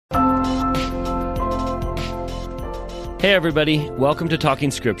Hey everybody, welcome to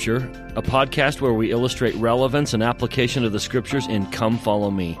Talking Scripture, a podcast where we illustrate relevance and application of the Scriptures in Come Follow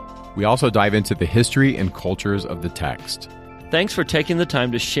Me. We also dive into the history and cultures of the text. Thanks for taking the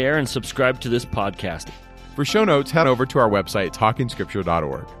time to share and subscribe to this podcast. For show notes, head over to our website,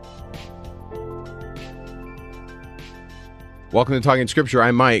 talkingscripture.org. Welcome to Talking Scripture.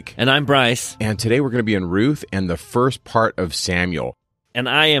 I'm Mike. And I'm Bryce. And today we're going to be in Ruth and the first part of Samuel. And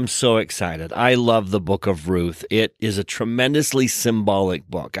I am so excited. I love the book of Ruth. It is a tremendously symbolic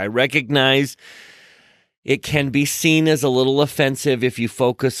book. I recognize it can be seen as a little offensive if you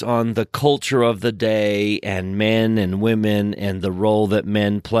focus on the culture of the day and men and women and the role that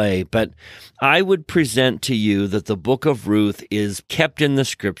men play. But I would present to you that the book of Ruth is kept in the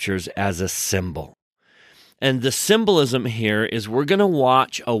Scriptures as a symbol. And the symbolism here is we're going to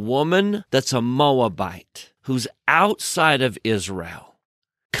watch a woman that's a Moabite who's outside of Israel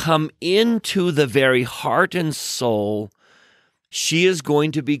come into the very heart and soul. She is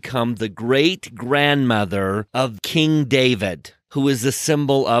going to become the great-grandmother of King David, who is the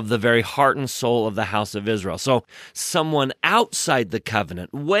symbol of the very heart and soul of the house of Israel. So someone outside the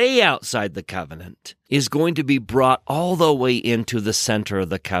covenant, way outside the covenant, is going to be brought all the way into the center of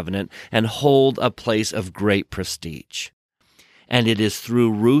the covenant and hold a place of great prestige. And it is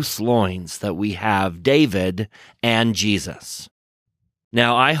through Ruth's loins that we have David and Jesus.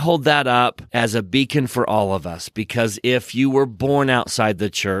 Now, I hold that up as a beacon for all of us, because if you were born outside the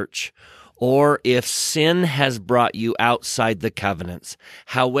church, or if sin has brought you outside the covenants,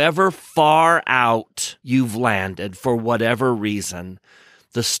 however far out you've landed for whatever reason,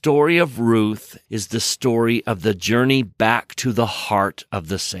 the story of Ruth is the story of the journey back to the heart of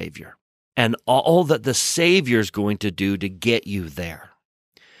the Savior, and all that the Savior's going to do to get you there.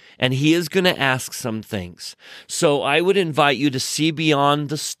 And he is going to ask some things. So I would invite you to see beyond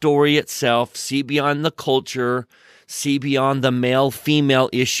the story itself, see beyond the culture, see beyond the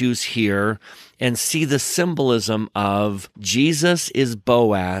male-female issues here, and see the symbolism of Jesus is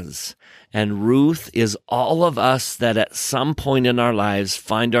Boaz, and Ruth is all of us that at some point in our lives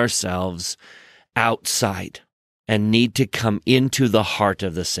find ourselves outside and need to come into the heart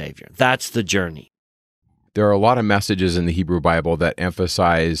of the Savior. That's the journey. There are a lot of messages in the Hebrew Bible that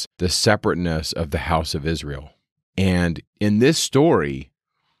emphasize the separateness of the house of Israel. And in this story,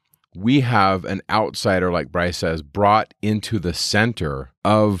 we have an outsider, like Bryce says, brought into the center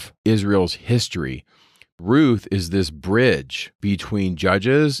of Israel's history. Ruth is this bridge between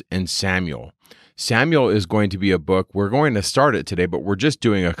Judges and Samuel. Samuel is going to be a book, we're going to start it today, but we're just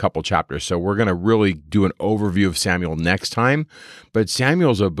doing a couple chapters, so we're going to really do an overview of Samuel next time. But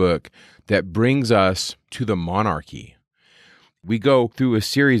Samuel's a book that brings us to the monarchy. We go through a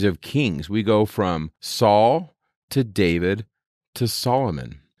series of kings. We go from Saul to David to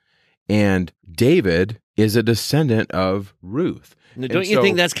Solomon. And David is a descendant of Ruth. Now, don't you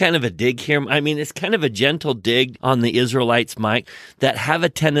think that's kind of a dig here? I mean, it's kind of a gentle dig on the Israelites, Mike, that have a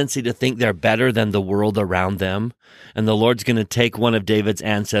tendency to think they're better than the world around them. And the Lord's going to take one of David's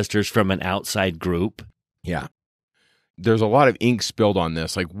ancestors from an outside group. Yeah. There's a lot of ink spilled on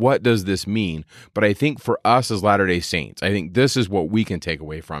this. Like, what does this mean? But I think for us as Latter-day Saints, I think this is what we can take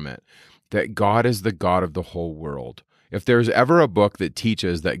away from it, that God is the God of the whole world. If there's ever a book that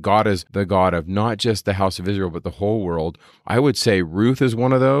teaches that God is the God of not just the house of Israel, but the whole world, I would say Ruth is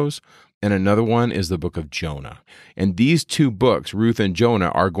one of those, and another one is the book of Jonah. And these two books, Ruth and Jonah,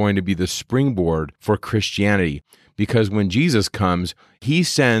 are going to be the springboard for Christianity. Because when Jesus comes, he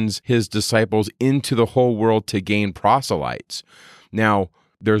sends his disciples into the whole world to gain proselytes. Now,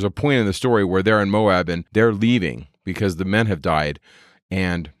 there's a point in the story where they're in Moab and they're leaving because the men have died.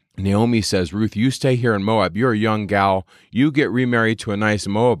 And Naomi says, Ruth, you stay here in Moab. You're a young gal. You get remarried to a nice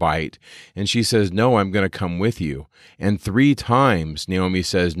Moabite. And she says, no, I'm going to come with you. And 3 times Naomi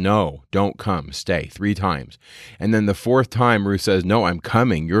says, no, don't come, stay, 3 times. And then the 4th time Ruth says, no, I'm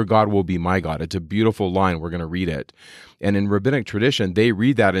coming. Your God will be my God. It's a beautiful line. We're going to read it. And in rabbinic tradition, they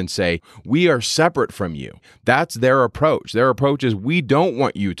read that and say, we are separate from you. That's their approach. Their approach is, we don't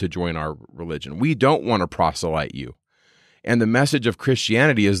want you to join our religion. We don't want to proselyte you. And the message of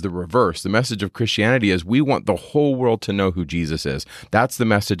Christianity is the reverse. The message of Christianity is we want the whole world to know who Jesus is. That's the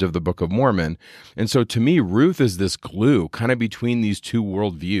message of the Book of Mormon. And so to me, Ruth is this glue kind of between these two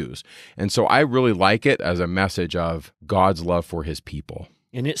worldviews. And so I really like it as a message of God's love for his people.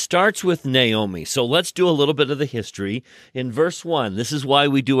 And it starts with Naomi. So let's do a little bit of the history. In verse 1, this is why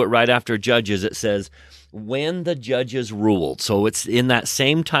we do it right after Judges. It says, when the judges ruled. So it's in that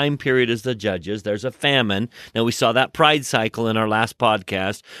same time period as the judges. There's a famine. Now, we saw that pride cycle in our last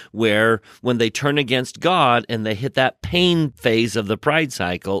podcast where when they turn against God and they hit that pain phase of the pride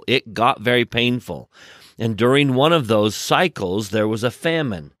cycle, it got very painful. And during one of those cycles, there was a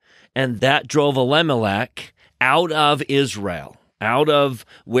famine, and that drove Elimelech out of Israel, out of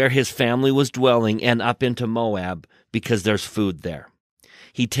where his family was dwelling, and up into Moab because there's food there.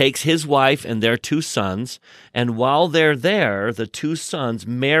 He takes his wife and their 2 sons, and while they're there, the 2 sons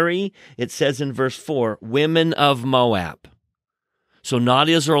marry, it says in verse 4, women of Moab. So not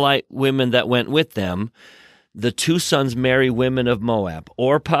Israelite women that went with them. The 2 sons marry women of Moab,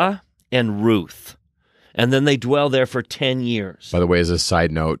 Orpah and Ruth. And then they dwell there for 10 years. By the way, as a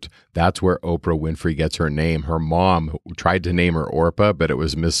side note, that's where Oprah Winfrey gets her name. Her mom tried to name her Orpah, but it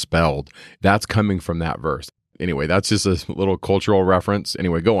was misspelled. That's coming from that verse. Anyway, that's just a little cultural reference.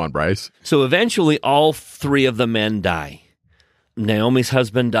 Anyway, go on, Bryce. So eventually all 3 of the men die. Naomi's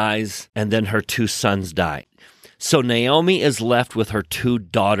husband dies, and then her 2 sons die. So Naomi is left with her 2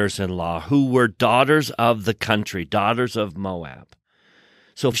 daughters-in-law, who were daughters of the country, daughters of Moab.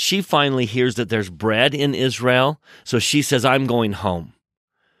 So she finally hears that there's bread in Israel, so she says, I'm going home.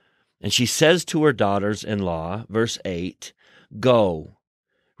 And she says to her daughters-in-law, verse 8, go,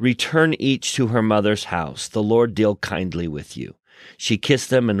 return each to her mother's house. The Lord deal kindly with you. She kissed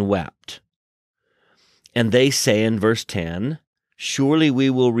them and wept. And they say in verse 10, surely we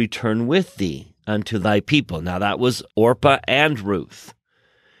will return with thee unto thy people. Now that was Orpah and Ruth.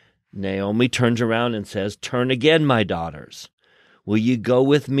 Naomi turns around and says, turn again, my daughters. Will you go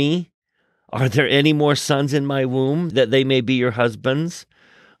with me? Are there any more sons in my womb that they may be your husbands?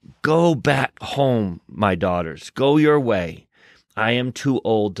 Go back home, my daughters. Go your way. I am too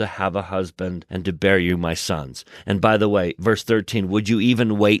old to have a husband and to bear you my sons. And by the way, verse 13, would you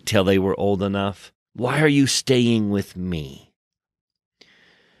even wait till they were old enough? Why are you staying with me?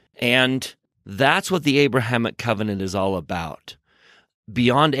 And that's what the Abrahamic covenant is all about.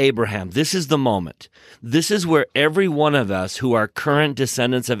 Beyond Abraham, this is the moment. This is where every one of us who are current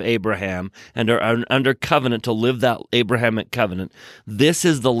descendants of Abraham and are under covenant to live that Abrahamic covenant, this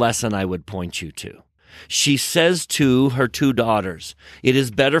is the lesson I would point you to. She says to her 2 daughters, it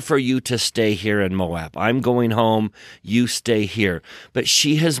is better for you to stay here in Moab. I'm going home, you stay here. But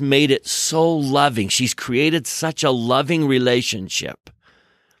she has made it so loving. She's created such a loving relationship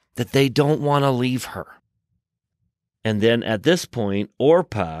that they don't want to leave her. And then at this point,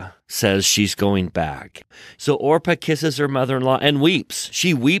 Orpah says she's going back. So Orpah kisses her mother-in-law and weeps.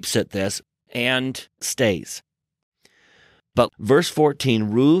 She weeps at this and stays. But verse 14,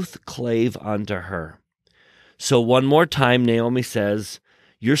 Ruth clave unto her. So one more time, Naomi says,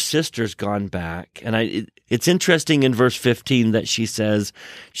 your sister's gone back. And it's interesting in verse 15 that she says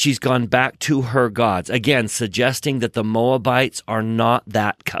she's gone back to her gods. Again, suggesting that the Moabites are not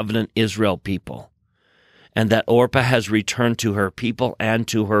that covenant Israel people. And that Orpah has returned to her people and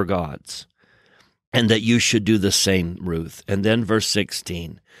to her gods. And that you should do the same, Ruth. And then verse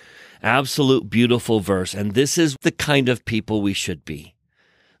 16, absolute beautiful verse. And this is the kind of people we should be.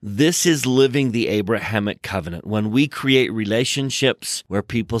 This is living the Abrahamic covenant. When we create relationships where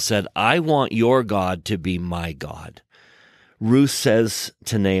people said, I want your God to be my God. Ruth says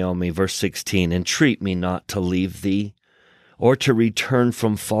to Naomi, verse 16, entreat me not to leave thee or to return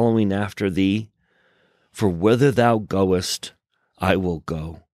from following after thee. For whither thou goest, I will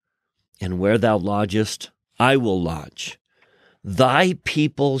go, and where thou lodgest, I will lodge. Thy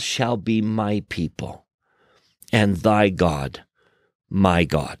people shall be my people, and thy God, my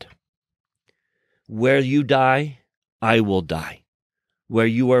God. Where you die, I will die. Where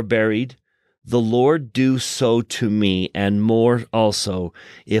you are buried, the Lord do so to me, and more also,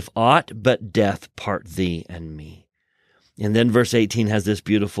 if aught but death part thee and me. And then verse 18 has this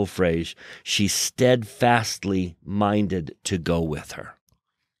beautiful phrase, she's steadfastly minded to go with her.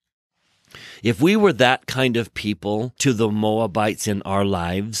 If we were that kind of people to the Moabites in our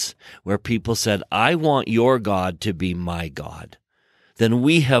lives, where people said, I want your God to be my God, then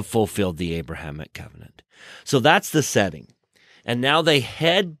we have fulfilled the Abrahamic covenant. So that's the setting. And now they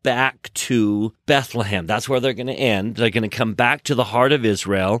head back to Bethlehem. That's where they're going to end. They're going to come back to the heart of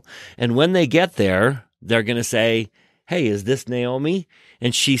Israel. And when they get there, they're going to say, hey, is this Naomi?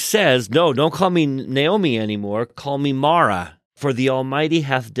 And she says, no, don't call me Naomi anymore. Call me Mara, for the Almighty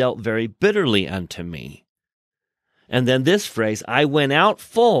hath dealt very bitterly unto me. And then this phrase, I went out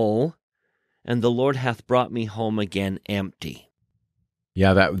full, and the Lord hath brought me home again empty.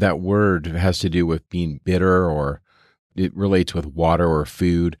 Yeah, that word has to do with being bitter, or it relates with water or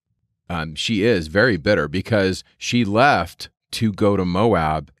food. She is very bitter because she left to go to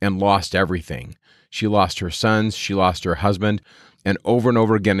Moab and lost everything. She lost her sons, she lost her husband, and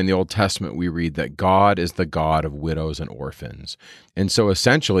over again in the Old Testament we read that God is the God of widows and orphans. And so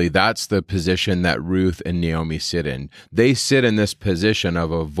essentially that's the position that Ruth and Naomi sit in. They sit in this position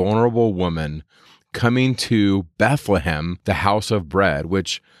of a vulnerable woman coming to Bethlehem, the house of bread,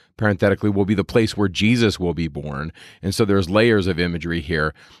 which parenthetically will be the place where Jesus will be born. And so there's layers of imagery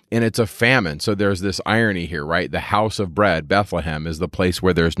here, and it's a famine. So there's this irony here, right? The house of bread, Bethlehem, is the place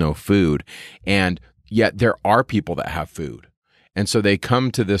where there's no food. And yet there are people that have food. And so they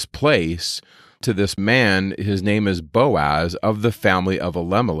come to this place, to this man. His name is Boaz, of the family of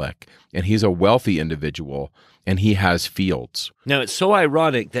Elimelech, and he's a wealthy individual, and he has fields. Now, it's so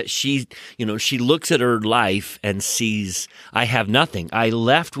ironic that she looks at her life and sees, I have nothing. I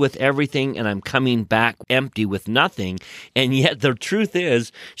left with everything, and I'm coming back empty with nothing. And yet the truth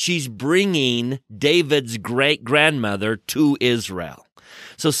is, she's bringing David's great-grandmother to Israel.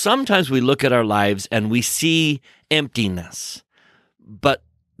 So sometimes we look at our lives and we see emptiness, but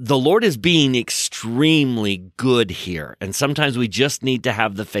the Lord is being extremely good here, and sometimes we just need to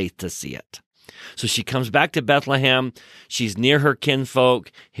have the faith to see it. So she comes back to Bethlehem. She's near her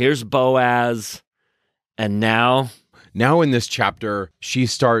kinfolk. Here's Boaz, and now in this chapter, she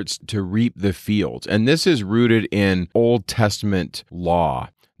starts to reap the fields, and this is rooted in Old Testament law.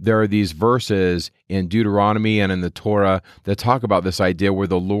 There are these verses in Deuteronomy and in the Torah that talk about this idea where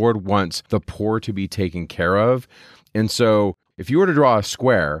the Lord wants the poor to be taken care of. And so if you were to draw a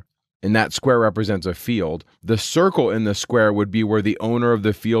square, and that square represents a field, the circle in the square would be where the owner of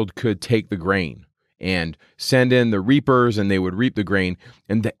the field could take the grain and send in the reapers, and they would reap the grain.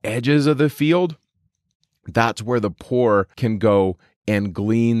 And the edges of the field, that's where the poor can go and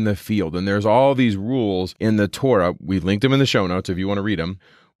glean the field. And there's all these rules in the Torah. We linked them in the show notes if you want to read them.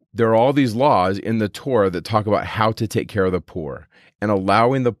 There are all these laws in the Torah that talk about how to take care of the poor and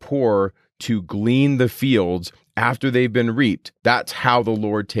allowing the poor to glean the fields after they've been reaped. That's how the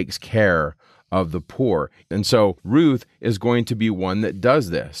Lord takes care of the poor. And so Ruth is going to be one that does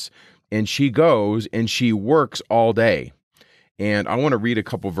this. And she goes and she works all day. And I want to read a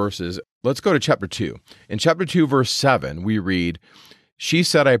couple verses. Let's go to chapter 2. In chapter 2, verse 7, we read, "She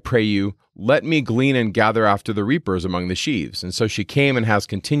said, I pray you, let me glean and gather after the reapers among the sheaves. And so she came and has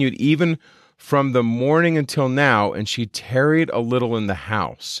continued even from the morning until now, and she tarried a little in the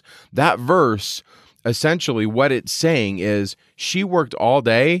house." That verse, essentially what it's saying is she worked all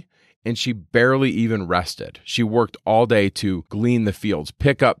day and she barely even rested. She worked all day to glean the fields,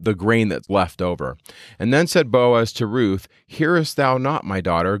 pick up the grain that's left over. And then said Boaz to Ruth, "Hearest thou not, my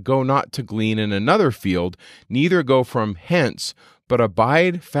daughter? Go not to glean in another field, neither go from hence, but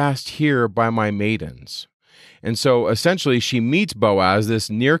abide fast here by my maidens." And so essentially she meets Boaz, this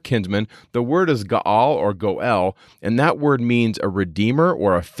near kinsman. The word is Gaal or Goel, and that word means a redeemer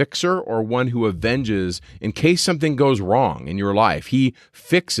or a fixer or one who avenges in case something goes wrong in your life. He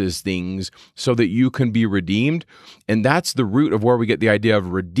fixes things so that you can be redeemed. And that's the root of where we get the idea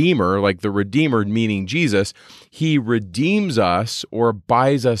of redeemer, like the redeemer meaning Jesus. He redeems us or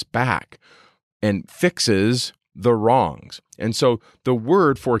buys us back and fixes the wrongs. And so the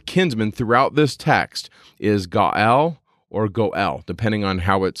word for kinsman throughout this text is Gaal or Goel, depending on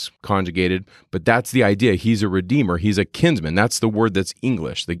how it's conjugated. But that's the idea. He's a redeemer. He's a kinsman. That's the word that's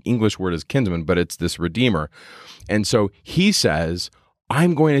English. The English word is kinsman, but it's this redeemer. And so he says,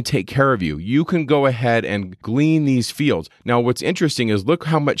 I'm going to take care of you. You can go ahead and glean these fields. Now, what's interesting is look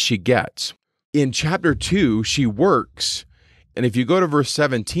how much she gets. In chapter 2, she works. And if you go to verse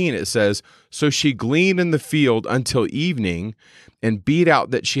 17, it says, "So she gleaned in the field until evening and beat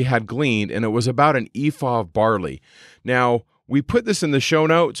out that she had gleaned, and it was about an ephah of barley." Now, we put this in the show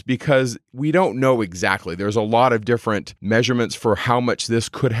notes because we don't know exactly. There's a lot of different measurements for how much this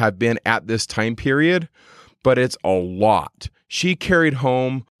could have been at this time period, but it's a lot. She carried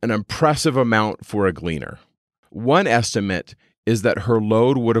home an impressive amount for a gleaner. One estimate is that her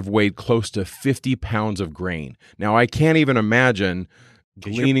load would have weighed close to 50 pounds of grain. Now, I can't even imagine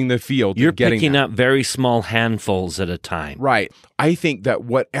gleaning the field. You're picking up very small handfuls at a time. Right. I think that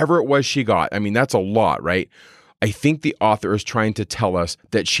whatever it was she got, I mean, that's a lot, right? I think the author is trying to tell us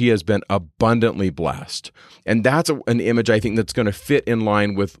that she has been abundantly blessed. And that's an image I think that's going to fit in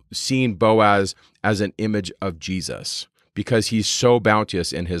line with seeing Boaz as an image of Jesus, because he's so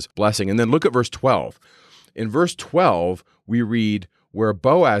bounteous in his blessing. And then look at verse 12. In verse 12, we read where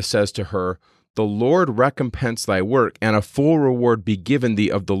Boaz says to her, "The Lord recompense thy work, and a full reward be given thee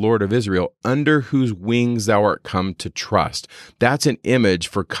of the Lord of Israel, under whose wings thou art come to trust." That's an image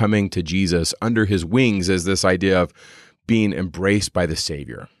for coming to Jesus. Under his wings is this idea of being embraced by the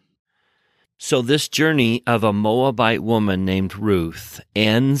Savior. So this journey of a Moabite woman named Ruth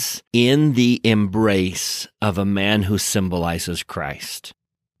ends in the embrace of a man who symbolizes Christ.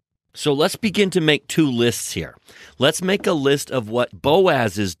 So let's begin to make two lists here. Let's make a list of what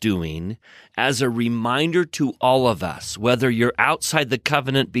Boaz is doing as a reminder to all of us, whether you're outside the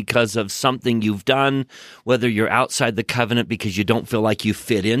covenant because of something you've done, whether you're outside the covenant because you don't feel like you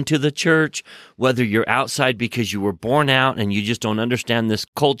fit into the church, whether you're outside because you were born out and you just don't understand this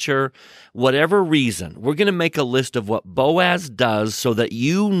culture, whatever reason, we're going to make a list of what Boaz does so that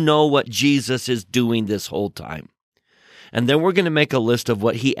you know what Jesus is doing this whole time. And then we're going to make a list of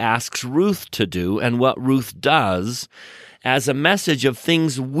what he asks Ruth to do and what Ruth does as a message of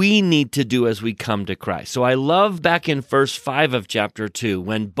things we need to do as we come to Christ. So I love back in verse 5 of chapter 2,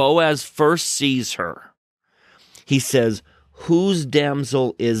 when Boaz first sees her, he says, "Whose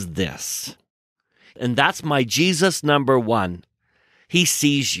damsel is this?" And that's my Jesus number one. He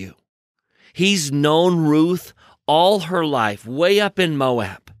sees you. He's known Ruth all her life, way up in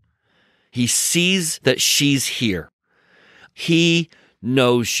Moab. He sees that she's here. He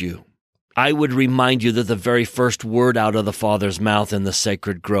knows you. I would remind you that the very first word out of the Father's mouth in the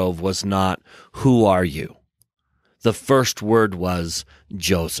sacred grove was not, "Who are you?" The first word was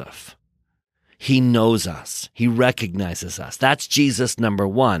Joseph. He knows us. He recognizes us. That's Jesus number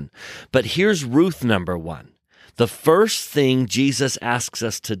one. But here's Ruth number one. The first thing Jesus asks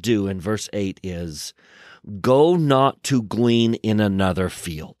us to do in verse 8 is, "Go not to glean in another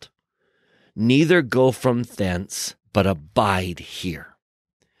field, neither go from thence, but abide here."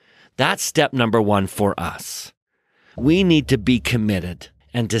 That's step number one for us. We need to be committed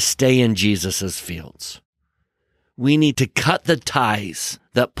and to stay in Jesus's fields. We need to cut the ties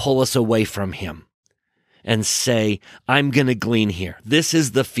that pull us away from him and say, "I'm going to glean here. This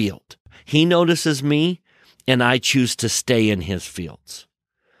is the field. He notices me, and I choose to stay in his fields."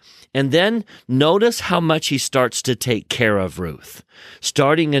 And then notice how much he starts to take care of Ruth.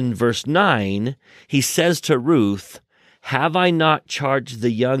 Starting in verse 9, he says to Ruth, "Have I not charged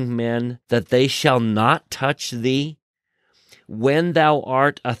the young men that they shall not touch thee? When thou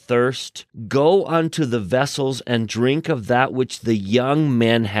art athirst, go unto the vessels and drink of that which the young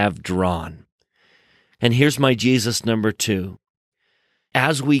men have drawn." And here's my Jesus number two.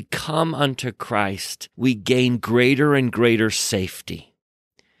 As we come unto Christ, we gain greater and greater safety.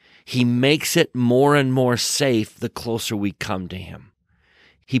 He makes it more and more safe the closer we come to him.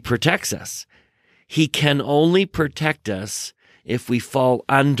 He protects us. He can only protect us if we fall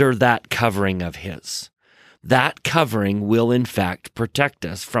under that covering of his. That covering will, in fact, protect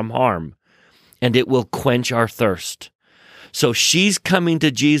us from harm, and it will quench our thirst. So she's coming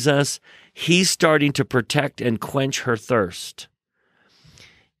to Jesus. He's starting to protect and quench her thirst.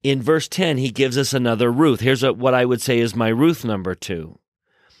 In verse 10, he gives us another Ruth. Here's what I would say is my Ruth number two.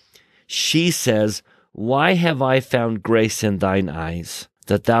 She says, "Why have I found grace in thine eyes,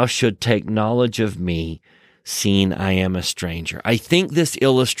 that thou should take knowledge of me, seeing I am a stranger?" I think this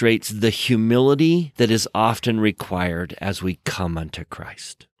illustrates the humility that is often required as we come unto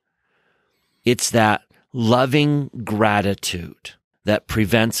Christ. It's that loving gratitude that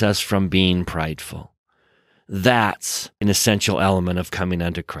prevents us from being prideful. That's an essential element of coming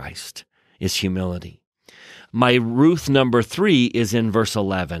unto Christ, is humility. My Ruth number 3 is in verse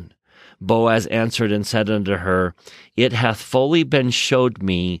 11. Boaz answered and said unto her, "It hath fully been showed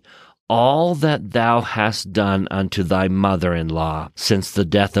me all that thou hast done unto thy mother-in-law since the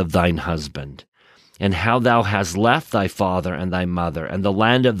death of thine husband, and how thou hast left thy father and thy mother, and the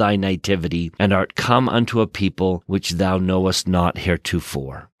land of thy nativity, and art come unto a people which thou knowest not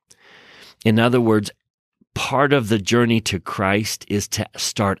heretofore." In other words, part of the journey to Christ is to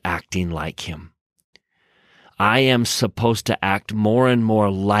start acting like him. I am supposed to act more and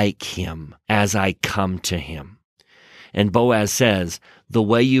more like him as I come to him. And Boaz says, the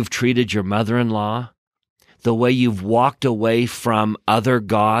way you've treated your mother-in-law, the way you've walked away from other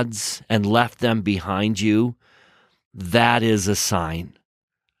gods and left them behind you, that is a sign.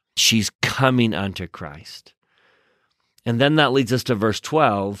 She's coming unto Christ. And then that leads us to verse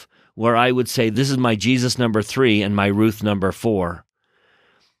 12, where I would say, this is my Jesus number 3 and my Ruth number 4.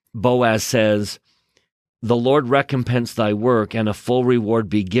 Boaz says, "The Lord recompense thy work, and a full reward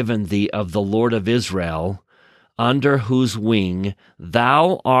be given thee of the Lord of Israel, under whose wing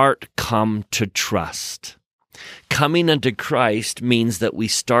thou art come to trust." Coming unto Christ means that we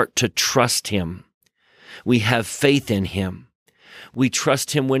start to trust him. We have faith in him. We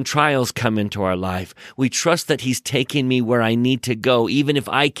trust him when trials come into our life. We trust that he's taking me where I need to go, even if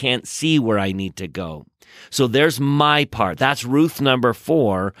I can't see where I need to go. So there's my part. That's Ruth number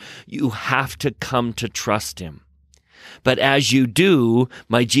 4. You have to come to trust him. But as you do,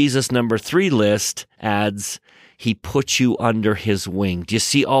 my Jesus number 3 list adds, he puts you under his wing. Do you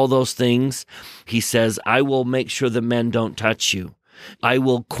see all those things? He says, I will make sure the men don't touch you. I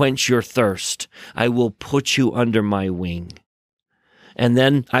will quench your thirst. I will put you under my wing. And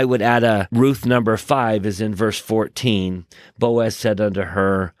then I would add a Ruth number 5 is in verse 14. Boaz said unto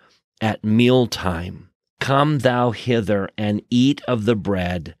her, at mealtime, come thou hither and eat of the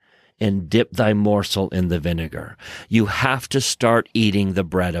bread and dip thy morsel in the vinegar. You have to start eating the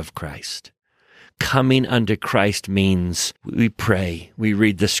bread of Christ. Coming unto Christ means we pray, we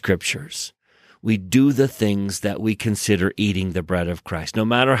read the scriptures. We do the things that we consider eating the bread of Christ. No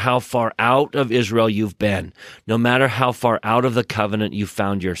matter how far out of Israel you've been, no matter how far out of the covenant you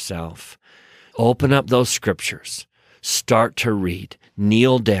found yourself, open up those scriptures, start to read,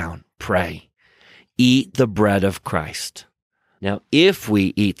 kneel down, pray, eat the bread of Christ. Now, if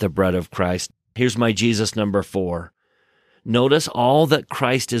we eat the bread of Christ, here's my Jesus number 4. Notice all that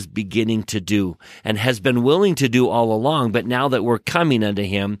Christ is beginning to do and has been willing to do all along, but now that we're coming unto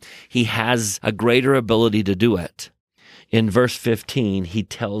him, he has a greater ability to do it. In verse 15, he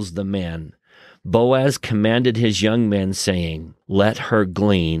tells the men, Boaz commanded his young men, saying, let her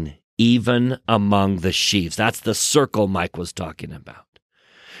glean even among the sheaves. That's the circle Mike was talking about.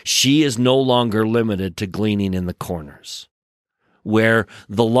 She is no longer limited to gleaning in the corners, where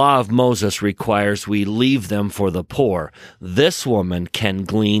the law of Moses requires we leave them for the poor. This woman can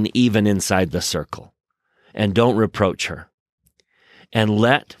glean even inside the circle. And don't reproach her. And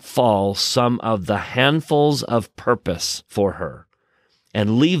let fall some of the handfuls of purpose for her,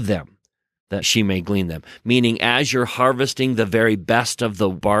 and leave them, that she may glean them. Meaning, as you're harvesting the very best of the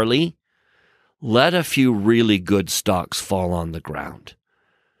barley, let a few really good stalks fall on the ground,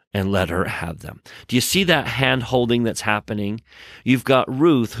 and let her have them. Do you see that hand holding that's happening? You've got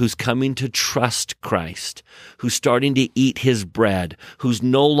Ruth, who's coming to trust Christ, who's starting to eat his bread, who's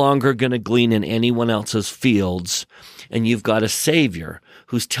no longer going to glean in anyone else's fields. And you've got a Savior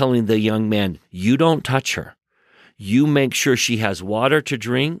who's telling the young man, you don't touch her. You make sure she has water to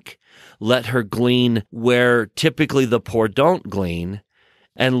drink. Let her glean where typically the poor don't glean.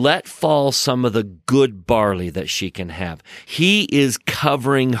 And let fall some of the good barley that she can have. He is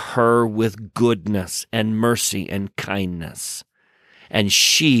covering her with goodness and mercy and kindness. And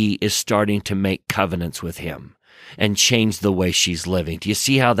she is starting to make covenants with him and change the way she's living. Do you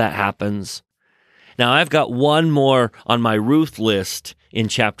see how that happens? Now, I've got one more on my Ruth list in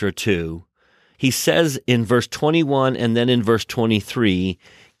chapter 2. He says in verse 21 and then in verse 23,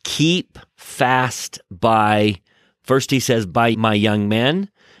 keep fast by. First, he says, by my young men.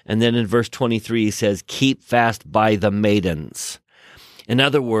 And then in verse 23, he says, keep fast by the maidens. In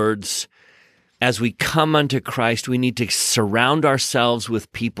other words, as we come unto Christ, we need to surround ourselves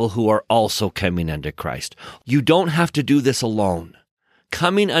with people who are also coming unto Christ. You don't have to do this alone.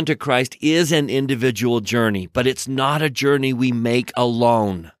 Coming unto Christ is an individual journey, but it's not a journey we make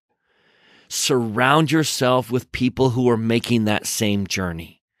alone. Surround yourself with people who are making that same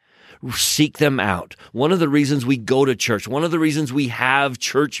journey. Seek them out. One of the reasons we go to church, one of the reasons we have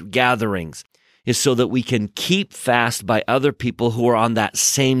church gatherings is so that we can keep fast by other people who are on that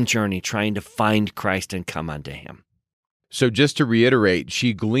same journey, trying to find Christ and come unto him. So just to reiterate,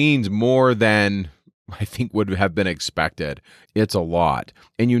 she gleans more than I think would have been expected. It's a lot.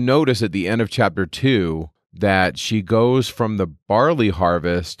 And you notice at the end of chapter 2 that she goes from the barley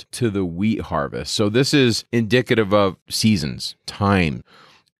harvest to the wheat harvest. So this is indicative of seasons, time.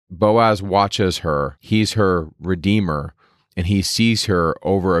 Boaz watches her. He's her redeemer, and he sees her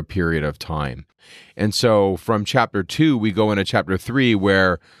over a period of time. And so from chapter 2, we go into chapter 3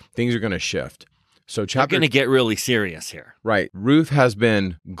 where things are going to shift. So We're going to get really serious here. Right. Ruth has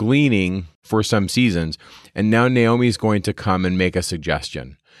been gleaning for some seasons, and now Naomi's going to come and make a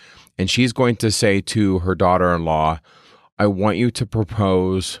suggestion. And she's going to say to her daughter-in-law, I want you to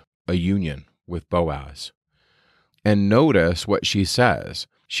propose a union with Boaz. And notice what she says.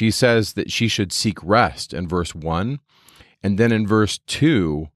 She says that she should seek rest in verse 1. And then in verse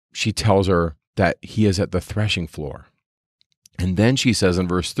 2, she tells her that he is at the threshing floor. And then she says in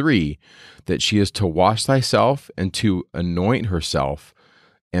verse 3 that she is to wash thyself and to anoint herself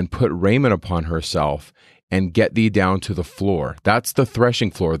and put raiment upon herself and get thee down to the floor. That's the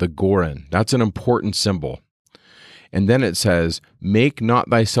threshing floor, the goren. That's an important symbol. And then it says, make not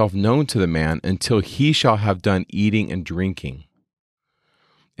thyself known to the man until he shall have done eating and drinking.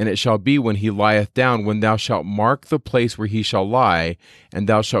 And it shall be when he lieth down, when thou shalt mark the place where he shall lie, and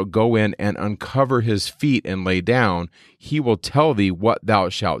thou shalt go in and uncover his feet and lay down, he will tell thee what thou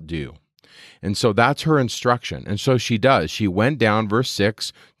shalt do. And so that's her instruction. And so she does. She went down, verse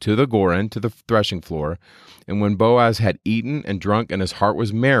 6, to the goren, to the threshing floor. And when Boaz had eaten and drunk and his heart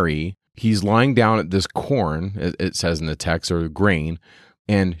was merry, he's lying down at this corn, it says in the text, or grain,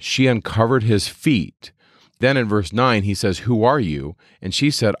 and she uncovered his feet Then in verse 9, he says, "Who are you?" And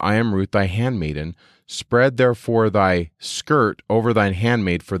she said, "I am Ruth, thy handmaiden. Spread therefore thy skirt over thine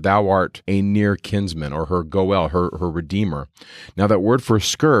handmaid, for thou art a near kinsman," or her goel, her redeemer. Now that word for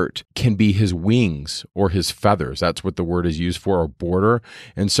skirt can be his wings or his feathers. That's what the word is used for, or border.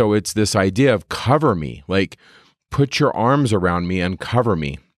 And so it's this idea of cover me, like put your arms around me and cover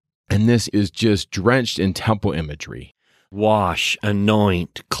me. And this is just drenched in temple imagery. Wash,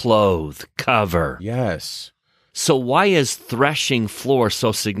 anoint, clothe, cover. Yes. So why is threshing floor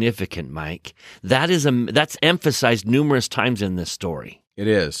so significant, Mike? That's emphasized numerous times in this story. It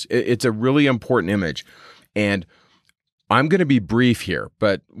is. It's a really important image. And I'm going to be brief here,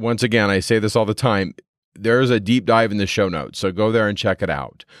 but once again, I say this all the time, there's a deep dive in the show notes, so go there and check it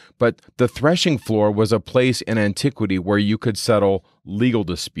out. But the threshing floor was a place in antiquity where you could settle legal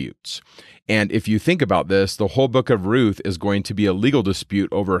disputes. And if you think about this, the whole book of Ruth is going to be a legal dispute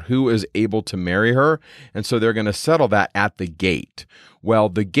over who is able to marry her. And so they're going to settle that at the gate. Well,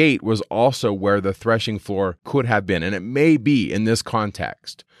 the gate was also where the threshing floor could have been, and it may be in this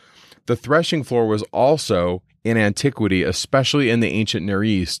context. The threshing floor was also in antiquity, especially in the ancient Near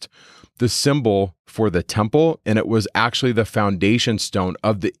East, the symbol for the temple, and it was actually the foundation stone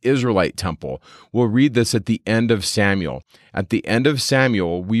of the Israelite temple. We'll read this at the end of Samuel. At the end of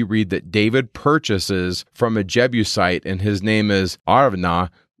Samuel, we read that David purchases from a Jebusite, and his name is Araunah,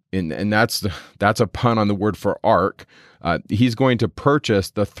 and that's a pun on the word for ark. He's going to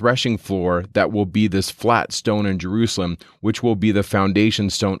purchase the threshing floor that will be this flat stone in Jerusalem, which will be the foundation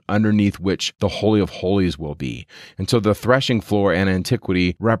stone underneath which the Holy of Holies will be. And so the threshing floor in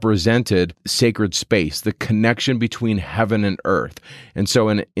antiquity represented sacred space, the connection between heaven and earth. And so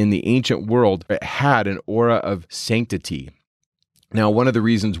in the ancient world, it had an aura of sanctity. Now, one of the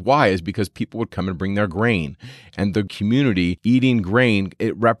reasons why is because people would come and bring their grain, and the community eating grain,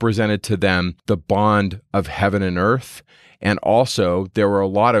 it represented to them the bond of heaven and earth. And also, there were a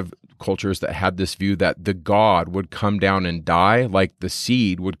lot of cultures that had this view that the god would come down and die, like the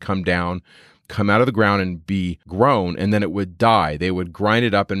seed would come down, come out of the ground and be grown, and then it would die. They would grind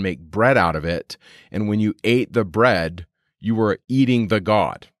it up and make bread out of it. And when you ate the bread, you were eating the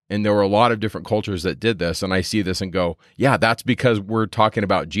god. And there were a lot of different cultures that did this. And I see this and go, yeah, that's because we're talking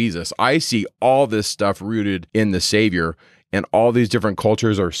about Jesus. I see all this stuff rooted in the Savior. And all these different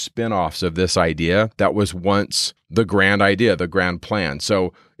cultures are spin-offs of this idea that was once the grand idea, the grand plan.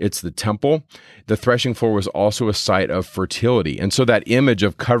 So it's the temple. The threshing floor was also a site of fertility. And so that image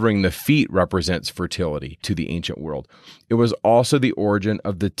of covering the feet represents fertility to the ancient world. It was also the origin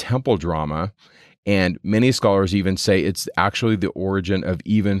of the temple drama. And many scholars even say it's actually the origin of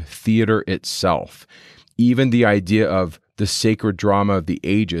even theater itself. Even the idea of the sacred drama of the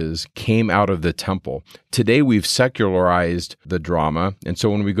ages came out of the temple. Today, we've secularized the drama. And so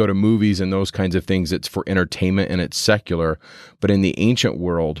when we go to movies and those kinds of things, it's for entertainment and it's secular. But in the ancient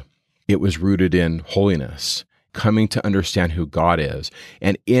world, it was rooted in holiness, coming to understand who God is.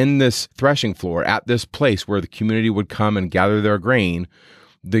 And in this threshing floor, at this place where the community would come and gather their grain,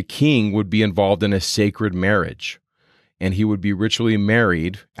 the king would be involved in a sacred marriage, and he would be ritually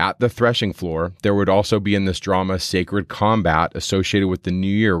married at the threshing floor. There would also be in this drama sacred combat associated with the New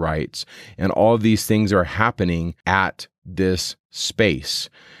Year rites, and all of these things are happening at this space.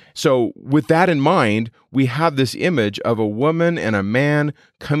 So with that in mind, we have this image of a woman and a man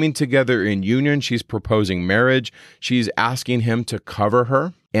coming together in union. She's proposing marriage. She's asking him to cover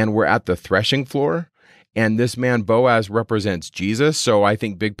her, and we're at the threshing floor. And this man, Boaz, represents Jesus. So I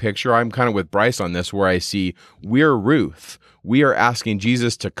think big picture, I'm kind of with Bryce on this, where I see we're Ruth. We are asking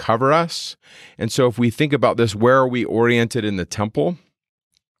Jesus to cover us. And so if we think about this, where are we oriented in the temple?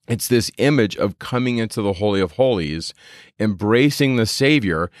 It's this image of coming into the Holy of Holies, embracing the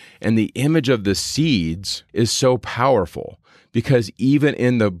Savior. And the image of the seeds is so powerful, because even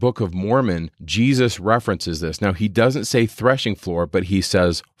in the Book of Mormon, Jesus references this. Now, he doesn't say threshing floor, but he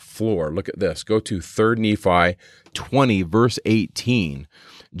says floor. Look at this. Go to 3 Nephi 20, verse 18.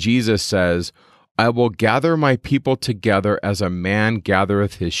 Jesus says, "I will gather my people together as a man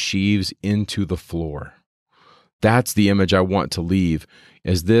gathereth his sheaves into the floor." That's the image I want to leave,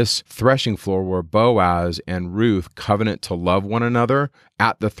 is this threshing floor where Boaz and Ruth covenant to love one another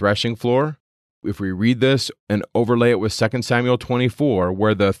at the threshing floor. If we read this and overlay it with 2 Samuel 24,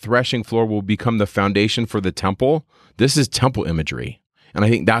 where the threshing floor will become the foundation for the temple, this is temple imagery. And I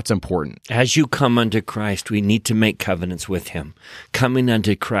think that's important. As you come unto Christ, we need to make covenants with him. Coming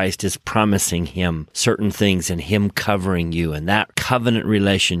unto Christ is promising him certain things and him covering you. And that covenant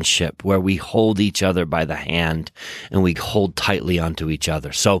relationship where we hold each other by the hand and we hold tightly onto each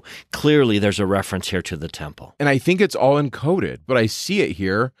other. So clearly there's a reference here to the temple. And I think it's all encoded, but I see it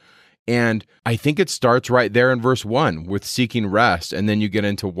here. And I think it starts right there in verse 1 with seeking rest. And then you get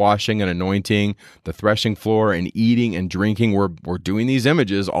into washing and anointing, the threshing floor, and eating and drinking. We're doing these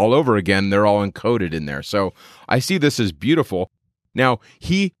images all over again. They're all encoded in there. So I see this as beautiful. Now,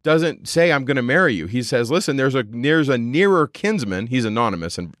 he doesn't say, I'm going to marry you. He says, listen, there's a nearer kinsman. He's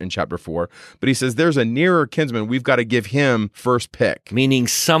anonymous in chapter 4. But he says, there's a nearer kinsman. We've got to give him first pick. Meaning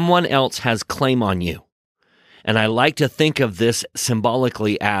someone else has claim on you. And I like to think of this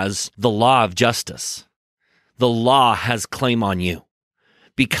symbolically as the law of justice. The law has claim on you.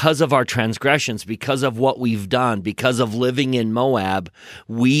 Because of our transgressions, because of what we've done, because of living in Moab,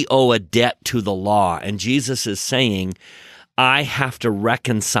 we owe a debt to the law. And Jesus is saying, I have to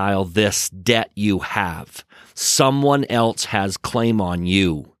reconcile this debt you have. Someone else has claim on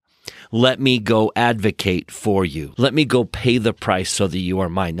you. Let me go advocate for you. Let me go pay the price so that you are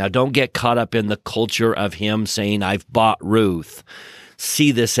mine. Now, don't get caught up in the culture of him saying, I've bought Ruth.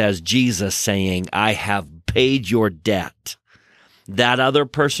 See this as Jesus saying, I have paid your debt. That other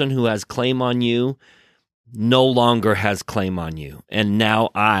person who has claim on you no longer has claim on you. And now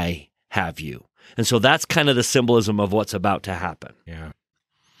I have you. And so that's kind of the symbolism of what's about to happen. Yeah.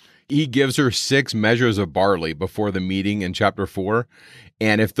 He gives her 6 measures of barley before the meeting in chapter 4.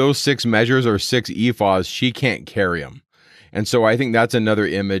 And if those 6 measures are 6 ephahs, she can't carry them. And so I think that's another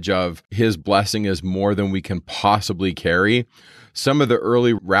image of his blessing is more than we can possibly carry. Some of the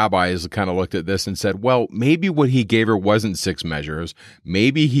early rabbis kind of looked at this and said, well, maybe what he gave her wasn't 6 measures.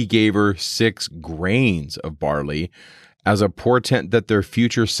 Maybe he gave her 6 grains of barley as a portent that their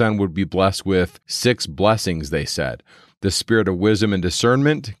future son would be blessed with 6 blessings, they said. The spirit of wisdom and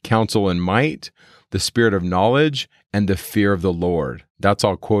discernment, counsel and might, the spirit of knowledge, and the fear of the Lord. That's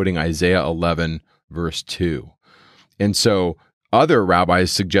all quoting Isaiah 11, verse 2. And so other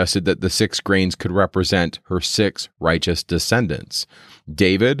rabbis suggested that the 6 grains could represent her 6 righteous descendants: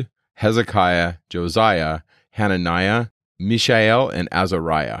 David, Hezekiah, Josiah, Hananiah, Mishael, and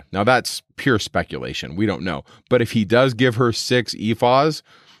Azariah. Now that's pure speculation. We don't know. But if he does give her 6 ephahs,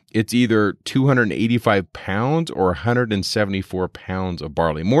 it's either 285 pounds or 174 pounds of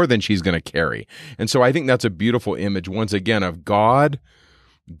barley, more than she's going to carry. And so I think that's a beautiful image, once again, of God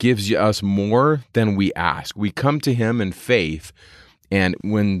gives us more than we ask. We come to him in faith, and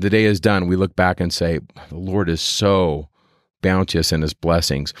when the day is done, we look back and say, the Lord is so bounteous in his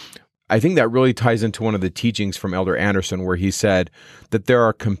blessings. I think that really ties into one of the teachings from Elder Anderson, where he said that there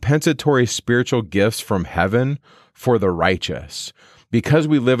are compensatory spiritual gifts from heaven for the righteous. Because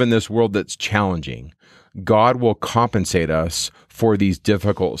we live in this world that's challenging, God will compensate us for these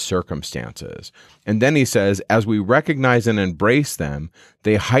difficult circumstances. And then he says, as we recognize and embrace them,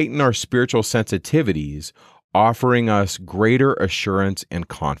 they heighten our spiritual sensitivities, offering us greater assurance and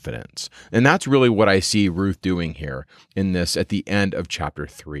confidence. And that's really what I see Ruth doing here in this at the end of chapter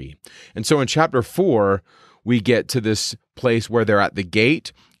 3. And so in chapter 4, we get to this place where they're at the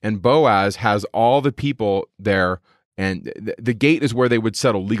gate, and Boaz has all the people there. And the gate is where they would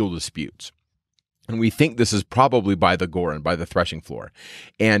settle legal disputes. And we think this is probably by the goren, by the threshing floor.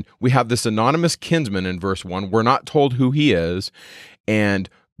 And we have this anonymous kinsman in verse 1. We're not told who he is. And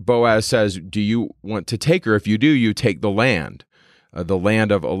Boaz says, do you want to take her? If you do, you take the land of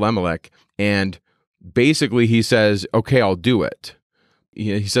Elimelech. And basically he says, okay, I'll do it.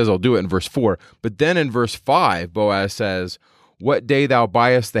 He says, I'll do it in verse 4. But then in verse 5, Boaz says, what day thou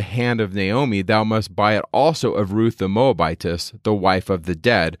buyest the hand of Naomi, thou must buy it also of Ruth the Moabitess, the wife of the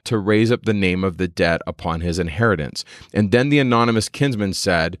dead, to raise up the name of the dead upon his inheritance. And then the anonymous kinsman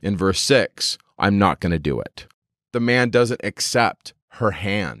said in verse 6, I'm not going to do it. The man doesn't accept her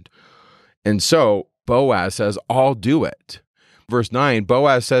hand. And so Boaz says, I'll do it. Verse 9,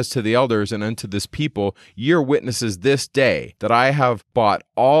 Boaz says to the elders and unto this people, ye are witnesses this day that I have bought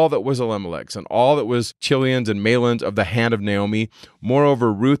all that was Elimelech's and all that was Chilion's and Mahlon's of the hand of Naomi.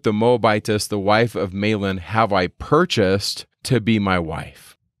 Moreover, Ruth the Moabitess, the wife of Mahlon, have I purchased to be my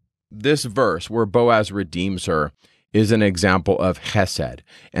wife. This verse where Boaz redeems her is an example of chesed.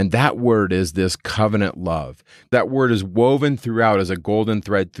 And that word is this covenant love. That word is woven throughout as a golden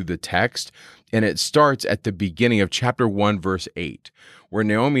thread through the text. And it starts at the beginning of chapter 1, verse 8, where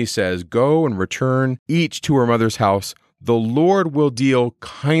Naomi says, go and return each to her mother's house. The Lord will deal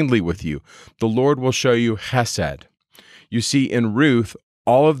kindly with you. The Lord will show you chesed. You see, in Ruth,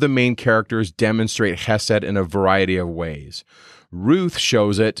 all of the main characters demonstrate chesed in a variety of ways. Ruth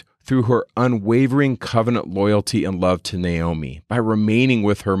shows it through her unwavering covenant loyalty and love to Naomi, by remaining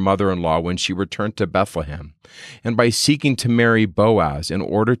with her mother-in-law when she returned to Bethlehem, and by seeking to marry Boaz in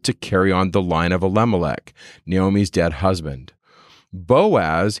order to carry on the line of Elimelech, Naomi's dead husband.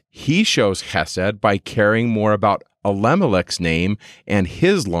 Boaz, he shows chesed by caring more about Elimelech's name and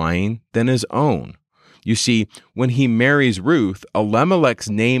his line than his own. You see, when he marries Ruth, Elimelech's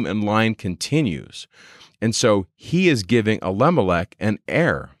name and line continues. And so he is giving Elimelech an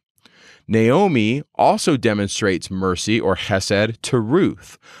heir. Naomi also demonstrates mercy or hesed to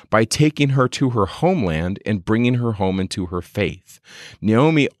Ruth by taking her to her homeland and bringing her home into her faith.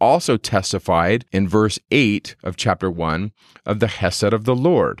 Naomi also testified in verse 8 of chapter 1 of the hesed of the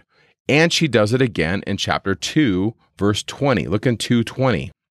Lord. And she does it again in chapter 2, verse 20. Look in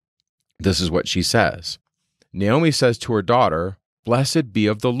 2:20. This is what she says. Naomi says to her daughter, "Blessed be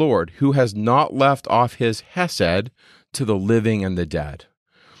of the Lord, who has not left off his hesed to the living and the dead."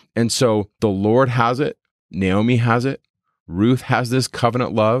 And so the Lord has it, Naomi has it, Ruth has this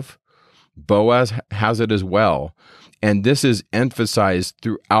covenant love, Boaz has it as well. And this is emphasized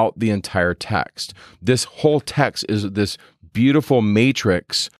throughout the entire text. This whole text is this beautiful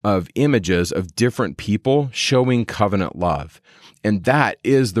matrix of images of different people showing covenant love. And that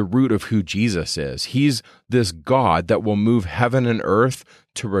is the root of who Jesus is. He's this God that will move heaven and earth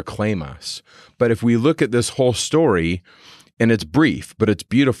to reclaim us. But if we look at this whole story, and it's brief, but it's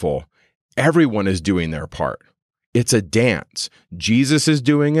beautiful, everyone is doing their part. It's a dance. Jesus is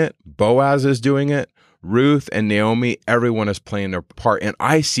doing it. Boaz is doing it. Ruth and Naomi, everyone is playing their part. And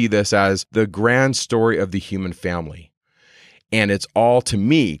I see this as the grand story of the human family. And it's all, to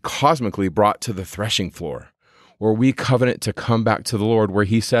me, cosmically brought to the threshing floor, where we covenant to come back to the Lord, where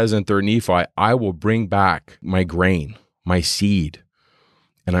he says in 3 Nephi, I will bring back my grain, my seed,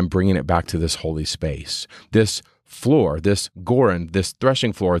 and I'm bringing it back to this holy space. This floor, this goren, this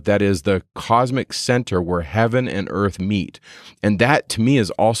threshing floor, that is the cosmic center where heaven and earth meet. And that, to me,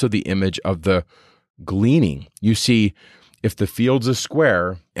 is also the image of the gleaning. You see, if the field's a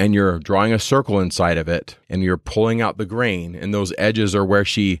square and you're drawing a circle inside of it and you're pulling out the grain and those edges are where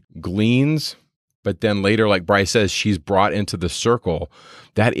she gleans, but then later, like Bryce says, she's brought into the circle,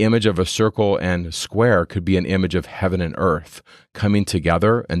 that image of a circle and square could be an image of heaven and earth coming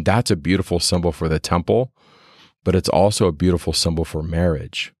together. And that's a beautiful symbol for the temple, but it's also a beautiful symbol for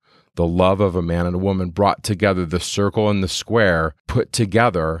marriage. The love of a man and a woman brought together, the circle and the square put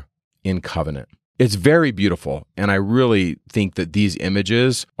together in covenant. It's very beautiful, and I really think that these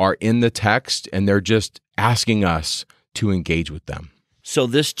images are in the text, and they're just asking us to engage with them. So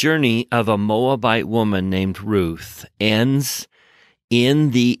this journey of a Moabite woman named Ruth ends in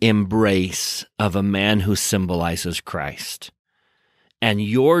the embrace of a man who symbolizes Christ. And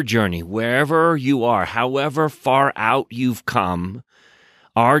your journey, wherever you are, however far out you've come,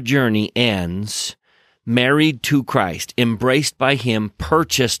 our journey ends married to Christ, embraced by him,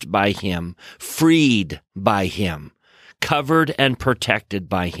 purchased by him, freed by him, covered and protected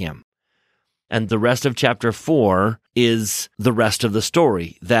by him. And the rest of chapter 4 is the rest of the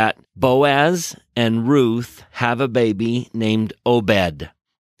story, that Boaz and Ruth have a baby named Obed.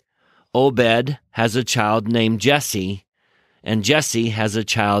 Obed has a child named Jesse, and Jesse has a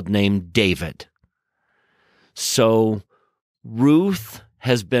child named David. So Ruth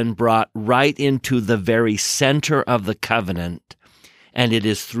has been brought right into the very center of the covenant, and it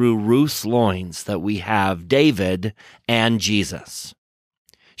is through Ruth's loins that we have David and Jesus.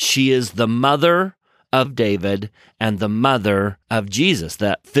 She is the mother of David and the mother of Jesus.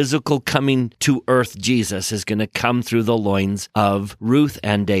 That physical coming to earth Jesus is going to come through the loins of Ruth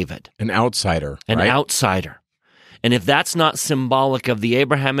and David. An outsider, An right? outsider. And if that's not symbolic of the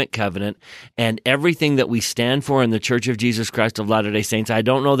Abrahamic covenant and everything that we stand for in the Church of Jesus Christ of Latter-day Saints, I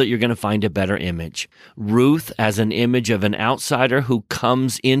don't know that you're going to find a better image. Ruth as an image of an outsider who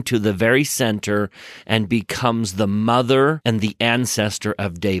comes into the very center and becomes the mother and the ancestor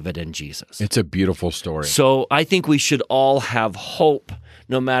of David and Jesus. It's a beautiful story. So I think we should all have hope,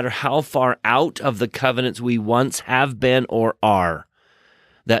 no matter how far out of the covenants we once have been or are.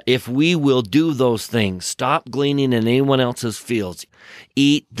 That if we will do those things, stop gleaning in anyone else's fields,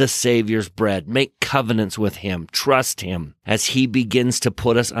 eat the Savior's bread, make covenants with him, trust him as he begins to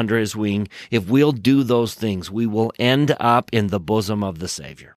put us under his wing, if we'll do those things, we will end up in the bosom of the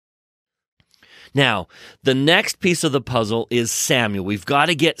Savior. Now, the next piece of the puzzle is Samuel. We've got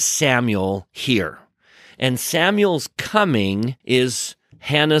to get Samuel here. And Samuel's coming is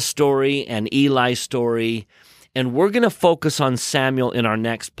Hannah's story and Eli's story. And we're going to focus on Samuel in our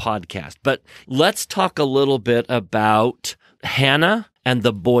next podcast. But let's talk a little bit about Hannah and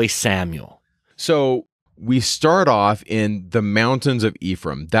the boy Samuel. So we start off in the mountains of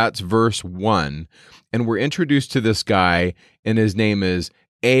Ephraim. That's verse 1. And we're introduced to this guy, and his name is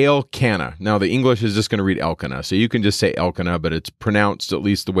Elkanah. Now, the English is just going to read Elkanah. So you can just say Elkanah, but it's pronounced at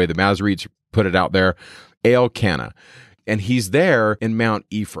least the way the Masoretes put it out there, Elkanah. And he's there in Mount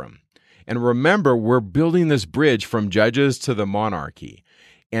Ephraim. And remember, we're building this bridge from Judges to the monarchy.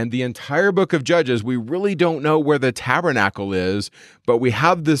 And the entire book of Judges, we really don't know where the tabernacle is, but we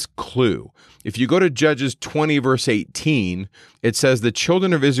have this clue. If you go to Judges 20, verse 18, it says, the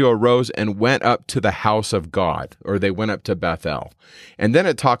children of Israel arose and went up to the house of God, or they went up to Bethel. And then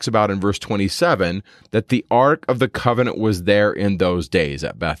it talks about in verse 27 that the Ark of the Covenant was there in those days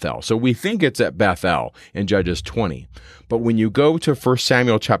at Bethel. So we think it's at Bethel in Judges 20. But when you go to 1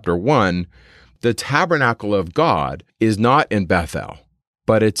 Samuel chapter 1, the tabernacle of God is not in Bethel,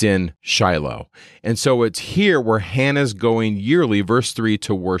 but it's in Shiloh. And so it's here where Hannah's going yearly, verse 3,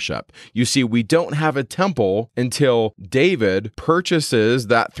 to worship. You see, we don't have a temple until David purchases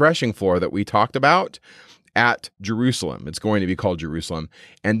that threshing floor that we talked about at Jerusalem. It's going to be called Jerusalem.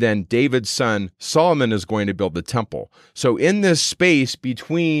 And then David's son Solomon is going to build the temple. So in this space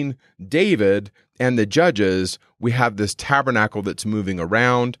between David and the judges, we have this tabernacle that's moving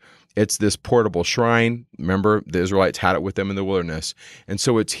around. It's this portable shrine. Remember, the Israelites had it with them in the wilderness. And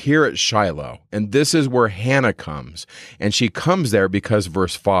so it's here at Shiloh. And this is where Hannah comes. And she comes there because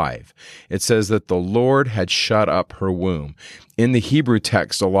verse 5, it says that the Lord had shut up her womb. In the Hebrew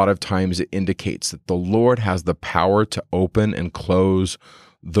text, a lot of times it indicates that the Lord has the power to open and close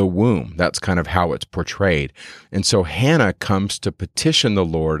the womb. That's kind of how it's portrayed. And so Hannah comes to petition the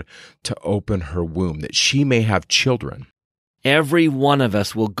Lord to open her womb, that she may have children. Every one of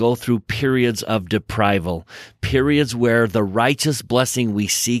us will go through periods of deprival, periods where the righteous blessing we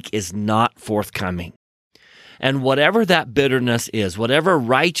seek is not forthcoming. And whatever that bitterness is, whatever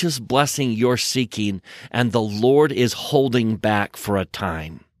righteous blessing you're seeking and the Lord is holding back for a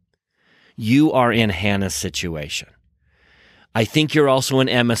time, you are in Hannah's situation. I think you're also in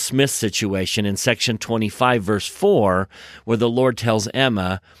Emma Smith's situation in section 25, verse 4, where the Lord tells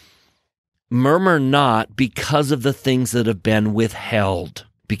Emma, murmur not because of the things that have been withheld,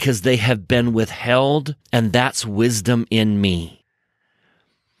 because they have been withheld, and that's wisdom in me.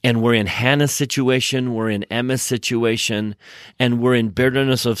 And we're in Hannah's situation, we're in Emma's situation, and we're in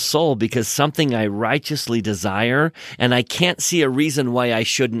bitterness of soul because something I righteously desire, and I can't see a reason why I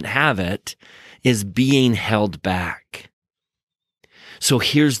shouldn't have it, is being held back. So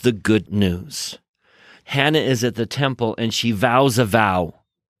here's the good news. Hannah is at the temple, and she vows a vow.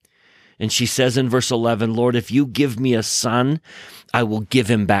 And she says in verse 11, Lord, if you give me a son, I will give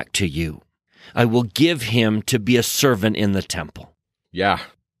him back to you. I will give him to be a servant in the temple. Yeah.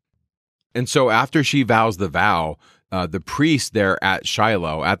 And so after she vows the vow, the priest there at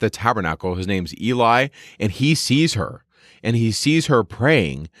Shiloh, at the tabernacle, his name's Eli, and he sees her. And he sees her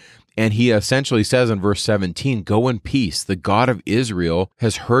praying. And he essentially says in verse 17, go in peace. The God of Israel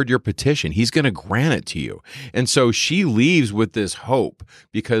has heard your petition. He's going to grant it to you. And so she leaves with this hope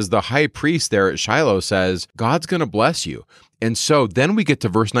because the high priest there at Shiloh says, God's going to bless you. And so then we get to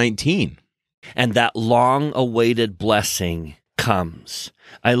verse 19. And that long-awaited blessing comes.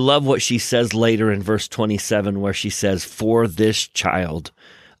 I love what she says later in verse 27, where she says, for this child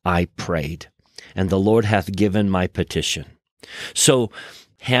I prayed, and the Lord hath given my petition. So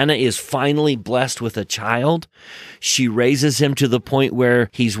Hannah is finally blessed with a child. She raises him to the point where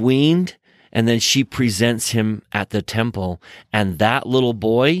he's weaned, and then she presents him at the temple. And that little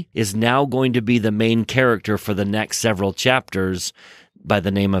boy is now going to be the main character for the next several chapters by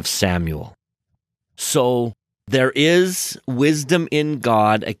the name of Samuel. So there is wisdom in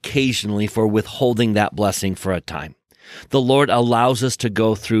God occasionally for withholding that blessing for a time. The Lord allows us to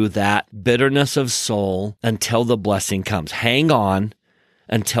go through that bitterness of soul until the blessing comes. Hang on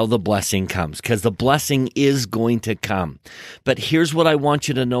until the blessing comes, because the blessing is going to come. But here's what I want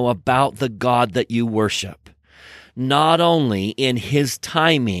you to know about the God that you worship. Not only in his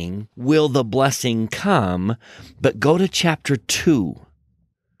timing will the blessing come, but go to chapter 2.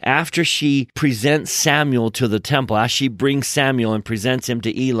 After she presents Samuel to the temple, as she brings Samuel and presents him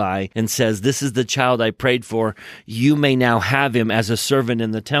to Eli and says, this is the child I prayed for, you may now have him as a servant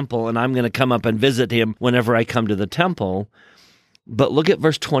in the temple, and I'm going to come up and visit him whenever I come to the temple. But look at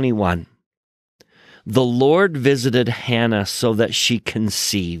verse 21. The Lord visited Hannah so that she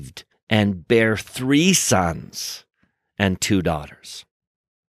conceived and bare 3 sons and 2 daughters.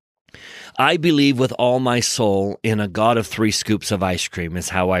 I believe with all my soul in a God of 3 scoops of ice cream is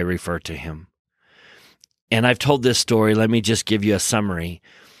how I refer to him. And I've told this story. Let me just give you a summary.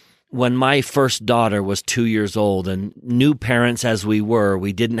 When my first daughter was 2 years old, and new parents as we were,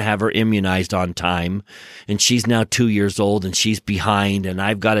 we didn't have her immunized on time. And she's now 2 years old and she's behind, and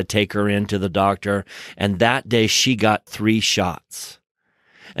I've got to take her in to the doctor. And that day she got 3 shots.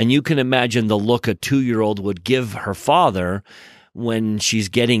 And you can imagine the look a 2-year-old would give her father when she's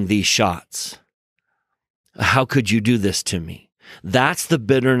getting these shots. How could you do this to me? That's the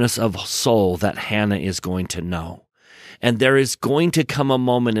bitterness of soul that Hannah is going to know. And there is going to come a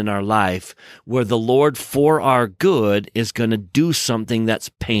moment in our life where the Lord, for our good, is going to do something that's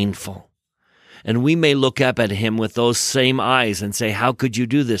painful. And we may look up at him with those same eyes and say, how could you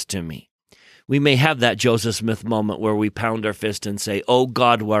do this to me? We may have that Joseph Smith moment where we pound our fist and say, oh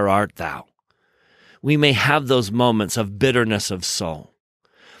God, where art thou? We may have those moments of bitterness of soul.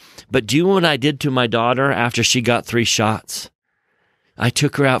 But do you know what I did to my daughter after she got 3 shots? I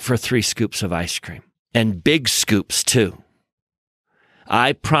took her out for 3 scoops of ice cream, and big scoops too.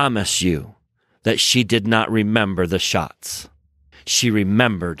 I promise you that she did not remember the shots. She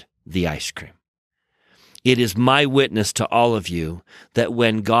remembered the ice cream. It is my witness to all of you that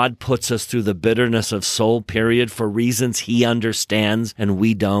when God puts us through the bitterness of soul period for reasons he understands and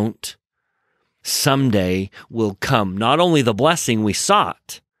we don't, someday will come not only the blessing we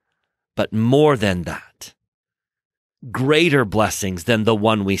sought, but more than that, greater blessings than the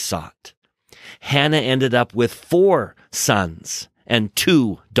one we sought. Hannah ended up with 4 sons and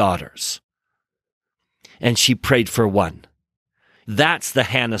 2 daughters, and she prayed for 1. That's the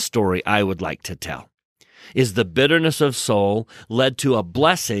Hannah story I would like to tell. Is the bitterness of soul led to a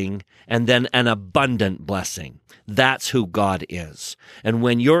blessing and then an abundant blessing. That's who God is. And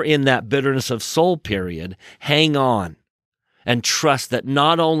when you're in that bitterness of soul period, hang on and trust that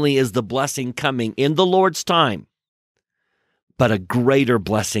not only is the blessing coming in the Lord's time, but a greater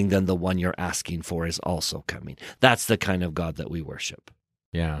blessing than the one you're asking for is also coming. That's the kind of God that we worship.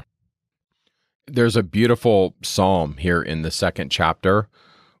 Yeah. There's a beautiful psalm here in the 2nd chapter.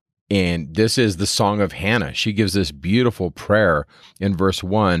 And this is the song of Hannah. She gives this beautiful prayer in verse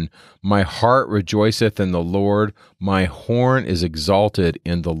 1. My heart rejoiceth in the Lord. My horn is exalted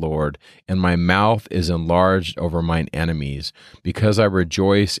in the Lord. And my mouth is enlarged over mine enemies, because I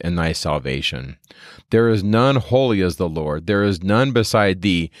rejoice in thy salvation. There is none holy as the Lord. There is none beside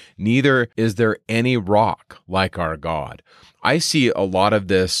thee. Neither is there any rock like our God. I see a lot of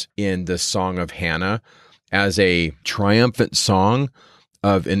this in the song of Hannah as a triumphant song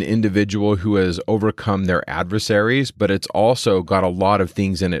of an individual who has overcome their adversaries, but it's also got a lot of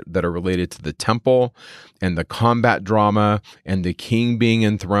things in it that are related to the temple and the combat drama and the king being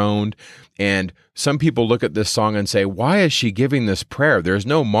enthroned. And some people look at this song and say, why is she giving this prayer? There's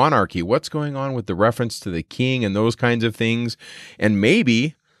no monarchy. What's going on with the reference to the king and those kinds of things? And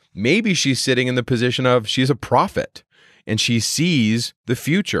maybe she's sitting in the position of she's a prophet, and she sees the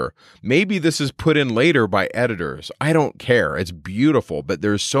future. Maybe this is put in later by editors. I don't care. It's beautiful, but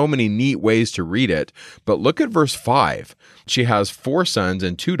there's so many neat ways to read it. But look at verse 5. She has 4 sons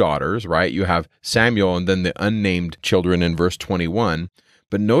and 2 daughters, right? You have Samuel and then the unnamed children in verse 21.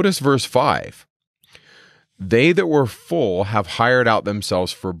 But notice verse 5. They that were full have hired out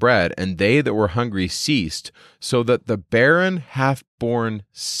themselves for bread, and they that were hungry ceased, so that the barren hath borne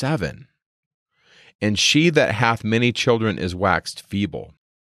 7. And she that hath many children is waxed feeble.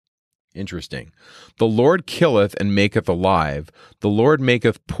 Interesting. The Lord killeth and maketh alive. The Lord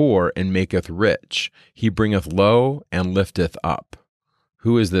maketh poor and maketh rich. He bringeth low and lifteth up.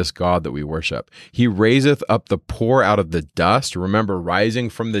 Who is this God that we worship? He raiseth up the poor out of the dust. Remember, rising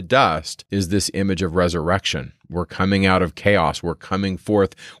from the dust is this image of resurrection. We're coming out of chaos. We're coming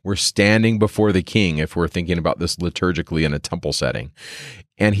forth. We're standing before the King, if we're thinking about this liturgically in a temple setting.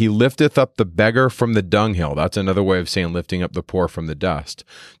 And he lifteth up the beggar from the dunghill. That's another way of saying lifting up the poor from the dust.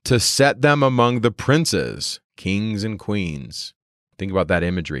 To set them among the princes, kings and queens. Think about that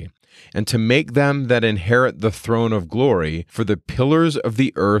imagery. And to make them that inherit the throne of glory, for the pillars of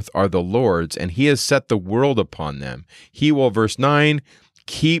the earth are the Lord's, and he has set the world upon them. He will, verse 9,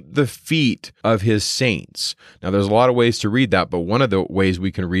 keep the feet of his saints. Now, there's a lot of ways to read that, but one of the ways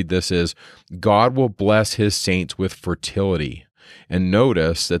we can read this is God will bless his saints with fertility. And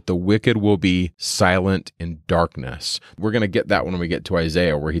notice that the wicked will be silent in darkness. We're going to get that when we get to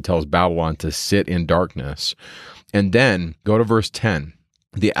Isaiah, where he tells Babylon to sit in darkness. And then go to verse 10.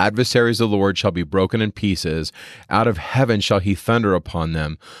 The adversaries of the Lord shall be broken in pieces. Out of heaven shall he thunder upon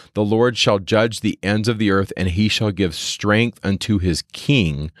them. The Lord shall judge the ends of the earth, and he shall give strength unto his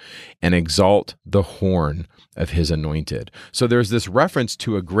king and exalt the horn of his anointed. So there's this reference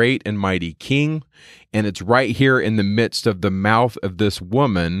to a great and mighty king, and it's right here in the midst of the mouth of this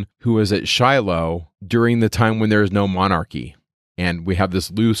woman who is at Shiloh during the time when there is no monarchy. And we have this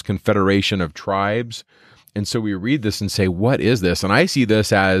loose confederation of tribes. And so we read this and say, what is this? And I see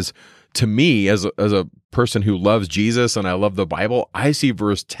this as, to me, as a person who loves Jesus and I love the Bible, I see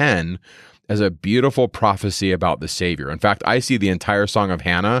verse 10 as a beautiful prophecy about the Savior. In fact, I see the entire Song of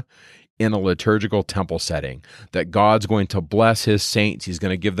Hannah in a liturgical temple setting, that God's going to bless his saints. He's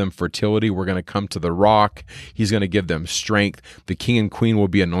going to give them fertility. We're going to come to the rock. He's going to give them strength. The king and queen will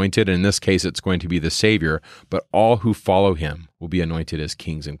be anointed. In this case, it's going to be the Savior, but all who follow him will be anointed as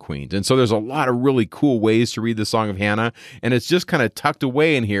kings and queens. And so there's a lot of really cool ways to read the Song of Hannah, and it's just kind of tucked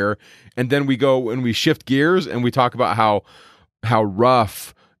away in here. And then we go and we shift gears and we talk about how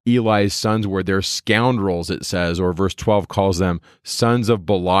rough Eli's sons were. They're scoundrels, it says, or verse 12 calls them sons of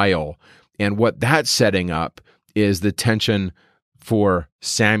Belial. And what that's setting up is the tension for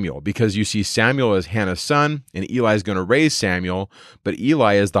Samuel, because you see Samuel as Hannah's son, and Eli is going to raise Samuel, but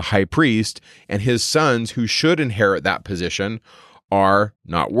Eli is the high priest, and his sons who should inherit that position are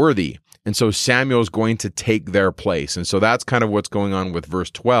not worthy. And so Samuel's going to take their place. And so that's kind of what's going on with verse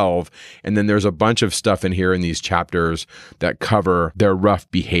 12. And then there's a bunch of stuff in here in these chapters that cover their rough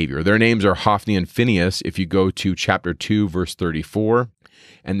behavior. Their names are Hophni and Phinehas if you go to chapter 2, verse 34.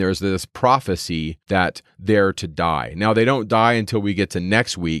 And there's this prophecy that they're to die. Now, they don't die until we get to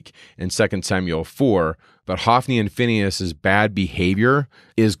next week in 2 Samuel 4, but Hophni and Phinehas' bad behavior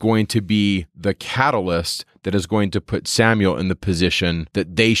is going to be the catalyst that is going to put Samuel in the position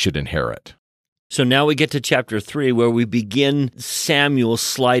that they should inherit. So now we get to chapter 3, where we begin Samuel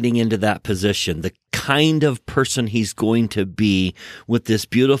sliding into that position, the kind of person he's going to be, with this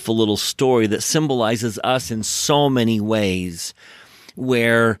beautiful little story that symbolizes us in so many ways,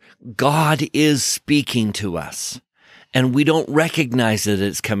 where God is speaking to us, and we don't recognize that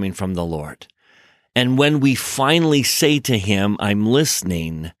it's coming from the Lord. And when we finally say to him, I'm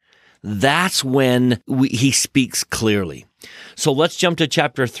listening, that's when he speaks clearly. So let's jump to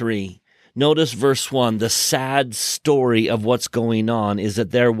chapter 3. Notice verse 1. The sad story of what's going on is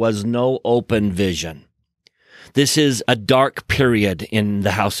that there was no open vision. This is a dark period in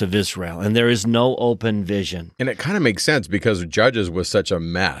the house of Israel, and there is no open vision. And it kind of makes sense because Judges was such a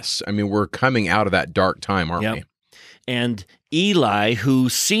mess. I mean, we're coming out of that dark time, aren't we? And Eli, who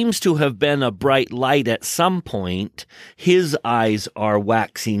seems to have been a bright light at some point, his eyes are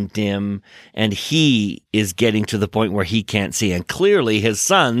waxing dim, and he is getting to the point where he can't see. And clearly his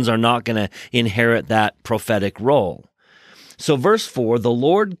sons are not going to inherit that prophetic role. So verse 4, the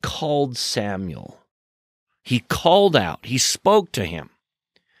Lord called Samuel. He called out. He spoke to him.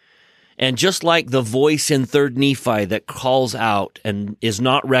 And just like the voice in 3rd Nephi that calls out and is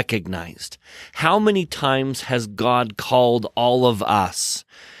not recognized, how many times has God called all of us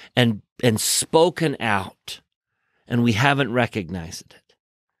and spoken out, and we haven't recognized it?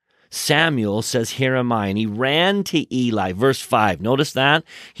 Samuel says, here am I, and he ran to Eli. Verse 5, notice that?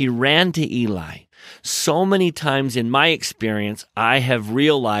 He ran to Eli. So many times in my experience, I have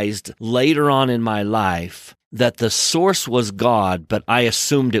realized later on in my life that the source was God, but I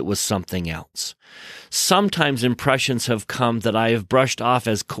assumed it was something else. Sometimes impressions have come that I have brushed off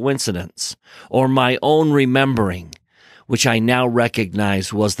as coincidence or my own remembering, which I now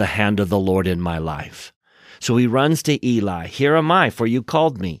recognize was the hand of the Lord in my life. So he runs to Eli. Here am I, for you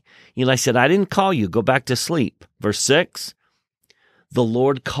called me. Eli said, I didn't call you. Go back to sleep. Verse 6, the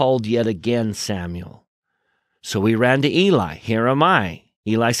Lord called yet again Samuel. So he ran to Eli. Here am I.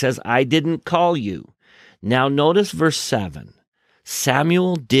 Eli says, I didn't call you. Now notice verse 7.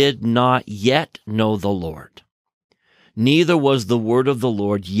 Samuel did not yet know the Lord, neither was the word of the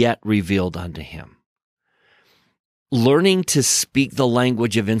Lord yet revealed unto him. Learning to speak the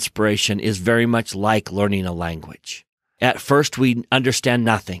language of inspiration is very much like learning a language. At first, we understand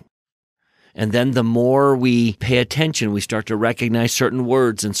nothing. And then the more we pay attention, we start to recognize certain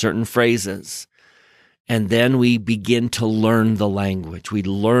words and certain phrases. And then we begin to learn the language. We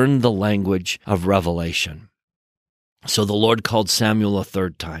learn the language of revelation. So the Lord called Samuel a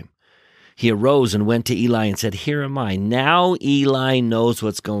 3rd time. He arose and went to Eli and said, here am I. Now Eli knows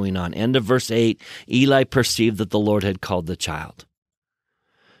what's going on. End of verse 8, Eli perceived that the Lord had called the child.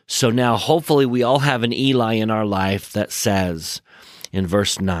 So now hopefully we all have an Eli in our life that says in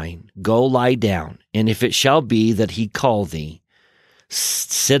verse 9, go lie down, and if it shall be that he call thee,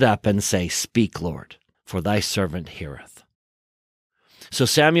 sit up and say, speak, Lord, for thy servant heareth. So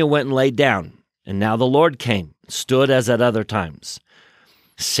Samuel went and laid down, and now the Lord came, stood as at other times.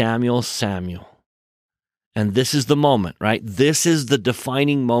 Samuel, Samuel. And this is the moment, right? This is the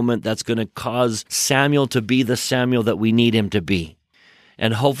defining moment that's going to cause Samuel to be the Samuel that we need him to be.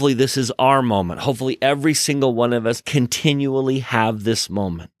 And hopefully this is our moment. Hopefully every single one of us continually have this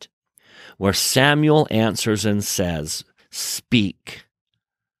moment where Samuel answers and says, speak,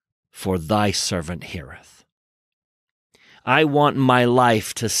 for thy servant heareth. I want my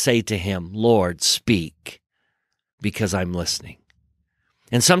life to say to him, Lord, speak, because I'm listening.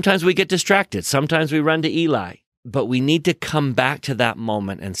 And sometimes we get distracted. Sometimes we run to Eli. But we need to come back to that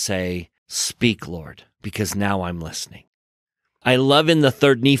moment and say, Speak, Lord, because now I'm listening. I love in the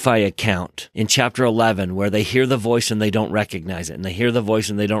third Nephi account in chapter 11 where they hear the voice and they don't recognize it, and they hear the voice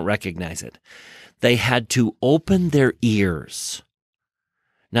and they don't recognize it. They had to open their ears.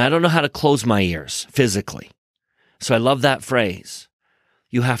 Now, I don't know how to close my ears physically, so I love that phrase.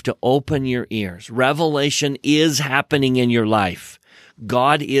 You have to open your ears. Revelation is happening in your life.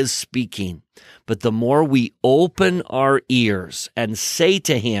 God is speaking. But the more we open our ears and say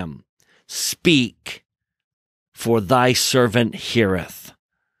to him, speak, for thy servant heareth,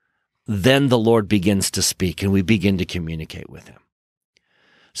 then the Lord begins to speak and we begin to communicate with him.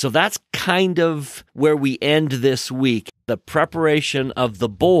 So that's kind of where we end this week, the preparation of the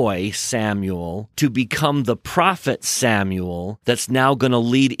boy Samuel to become the prophet Samuel that's now going to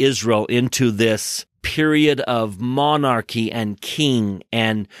lead Israel into this period of monarchy and king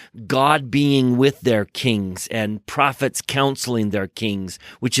and God being with their kings and prophets counseling their kings,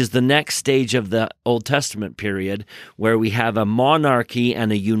 which is the next stage of the Old Testament period where we have a monarchy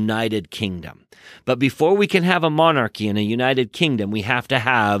and a united kingdom. But before we can have a monarchy and a united kingdom, we have to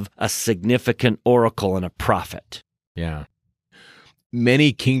have a significant oracle and a prophet. Yeah.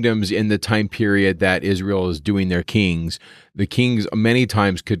 Many kingdoms in the time period that Israel is doing their kings, the kings many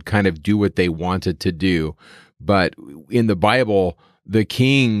times could kind of do what they wanted to do. But in the Bible, the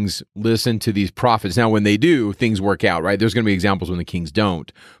kings listen to these prophets. Now, when they do, things work out, right? There's going to be examples when the kings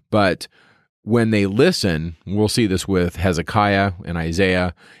don't. But when they listen, we'll see this with Hezekiah and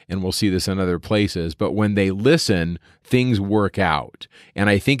Isaiah, and we'll see this in other places. But when they listen, things work out. And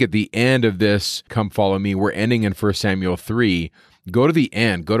I think at the end of this, Come Follow Me, we're ending in 1 Samuel 3. Go to the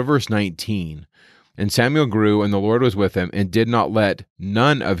end. Go to verse 19. And Samuel grew, and the Lord was with him, and did not let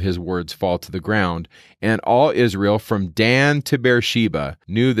none of his words fall to the ground. And all Israel, from Dan to Beersheba,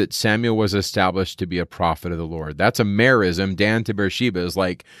 knew that Samuel was established to be a prophet of the Lord. That's a merism. Dan to Beersheba is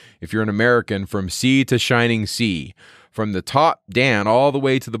like, if you're an American, from sea to shining sea. From the top, Dan, all the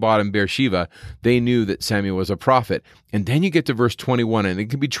way to the bottom, Beersheba, they knew that Samuel was a prophet. And then you get to verse 21, and it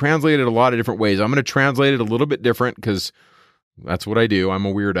can be translated a lot of different ways. I'm going to translate it a little bit different because that's what I do. I'm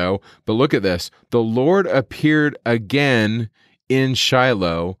a weirdo. But look at this. The Lord appeared again in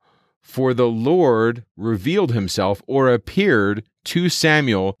Shiloh, for the Lord revealed himself or appeared to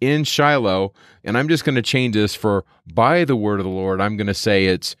Samuel in Shiloh. And I'm just going to change this for by the word of the Lord. I'm going to say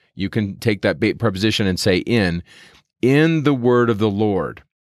it's, you can take that preposition and say in the word of the Lord.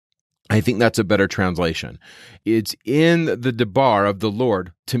 I think that's a better translation. It's in the debar of the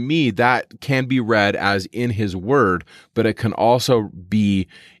Lord. To me, that can be read as in his word, but it can also be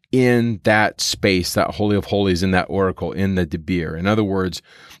in that space, that Holy of Holies, in that oracle, in the debar. In other words,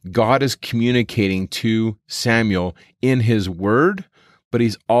 God is communicating to Samuel in his word, but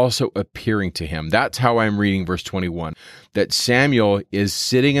he's also appearing to him. That's how I'm reading verse 21, that Samuel is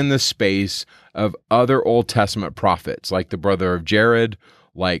sitting in the space of other Old Testament prophets, like the brother of Jared,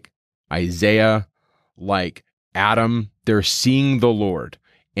 like Isaiah, like Adam. They're seeing the Lord,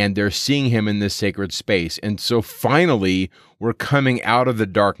 and they're seeing him in this sacred space. And so finally, we're coming out of the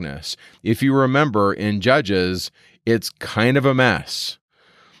darkness. If you remember in Judges, it's kind of a mess.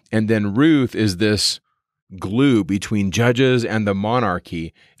 And then Ruth is this glue between Judges and the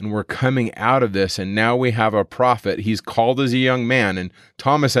monarchy, and we're coming out of this, and now we have a prophet. He's called as a young man, and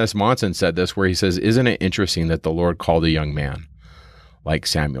Thomas S. Monson said this, where he says, isn't it interesting that the Lord called a young man like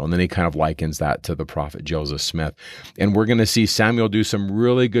Samuel? And then he kind of likens that to the prophet Joseph Smith. And we're going to see Samuel do some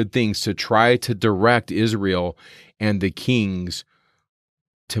really good things to try to direct Israel and the kings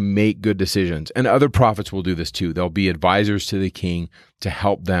to make good decisions. And other prophets will do this too. They'll be advisors to the king to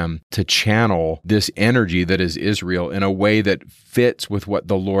help them to channel this energy that is Israel in a way that fits with what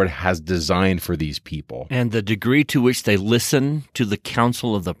the Lord has designed for these people. And the degree to which they listen to the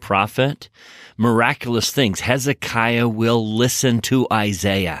counsel of the prophet, miraculous things. Hezekiah will listen to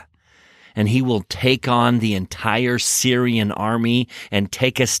Isaiah, and he will take on the entire Syrian army and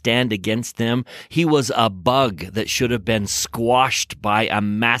take a stand against them. He was a bug that should have been squashed by a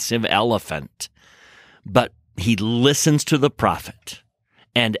massive elephant. But he listens to the prophet.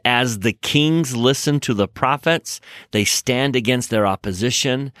 And as the kings listen to the prophets, they stand against their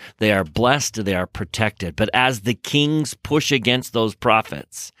opposition. They are blessed. They are protected. But as the kings push against those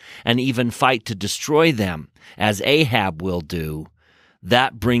prophets and even fight to destroy them, as Ahab will do,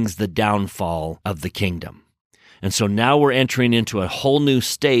 that brings the downfall of the kingdom. And so now we're entering into a whole new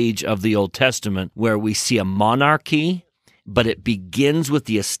stage of the Old Testament where we see a monarchy, but it begins with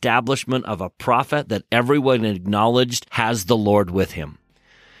the establishment of a prophet that everyone acknowledged has the Lord with him.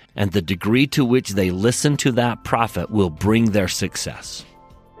 And the degree to which they listen to that prophet will bring their success.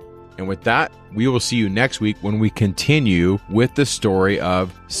 And with that, we will see you next week when we continue with the story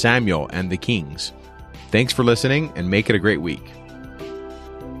of Samuel and the kings. Thanks for listening, and make it a great week.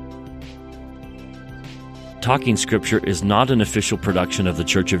 Talking Scripture is not an official production of The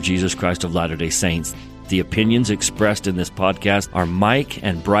Church of Jesus Christ of Latter-day Saints. The opinions expressed in this podcast are Mike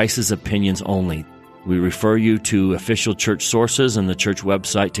and Bryce's opinions only. We refer you to official church sources and the church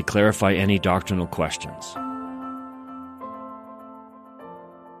website to clarify any doctrinal questions.